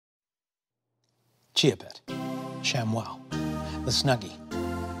Chia Pet, ShamWow, the Snuggie,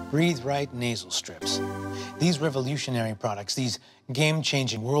 Breathe Right nasal strips. These revolutionary products, these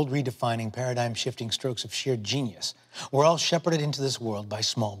game-changing, world-redefining, paradigm-shifting strokes of sheer genius, were all shepherded into this world by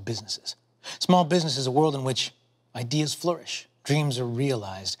small businesses. Small business is a world in which ideas flourish, dreams are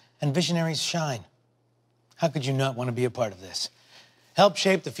realized, and visionaries shine. How could you not want to be a part of this? Help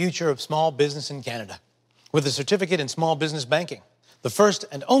shape the future of small business in Canada with a certificate in small business banking, the first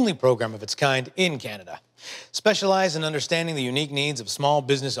and only program of its kind in Canada. Specialize in understanding the unique needs of small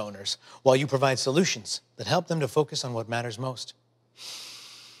business owners while you provide solutions that help them to focus on what matters most.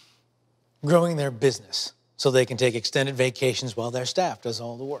 Growing their business so they can take extended vacations while their staff does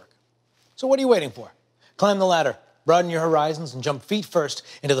all the work. So what are you waiting for? Climb the ladder, broaden your horizons, and jump feet first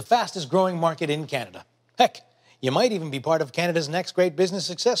into the fastest growing market in Canada. Heck, you might even be part of Canada's next great business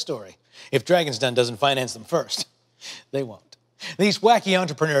success story if Dragon's Den doesn't finance them first. They won't. These wacky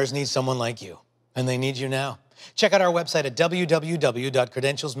entrepreneurs need someone like you, and they need you now. Check out our website at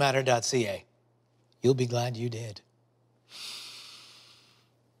www.credentialsmatter.ca. You'll be glad you did.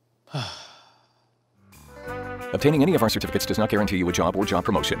 Obtaining any of our certificates does not guarantee you a job or job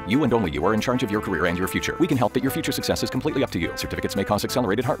promotion. You and only you are in charge of your career and your future. We can help, but your future success is completely up to you. Certificates may cause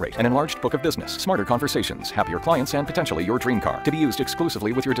accelerated heart rate, an enlarged book of business, smarter conversations, happier clients, and potentially your dream car. To be used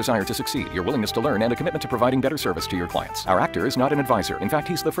exclusively with your desire to succeed, your willingness to learn, and a commitment to providing better service to your clients. Our actor is not an advisor. In fact,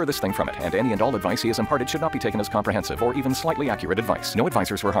 he's the furthest thing from it, and any and all advice he has imparted should not be taken as comprehensive or even slightly accurate advice. No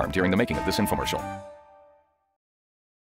advisors were harmed during the making of this infomercial.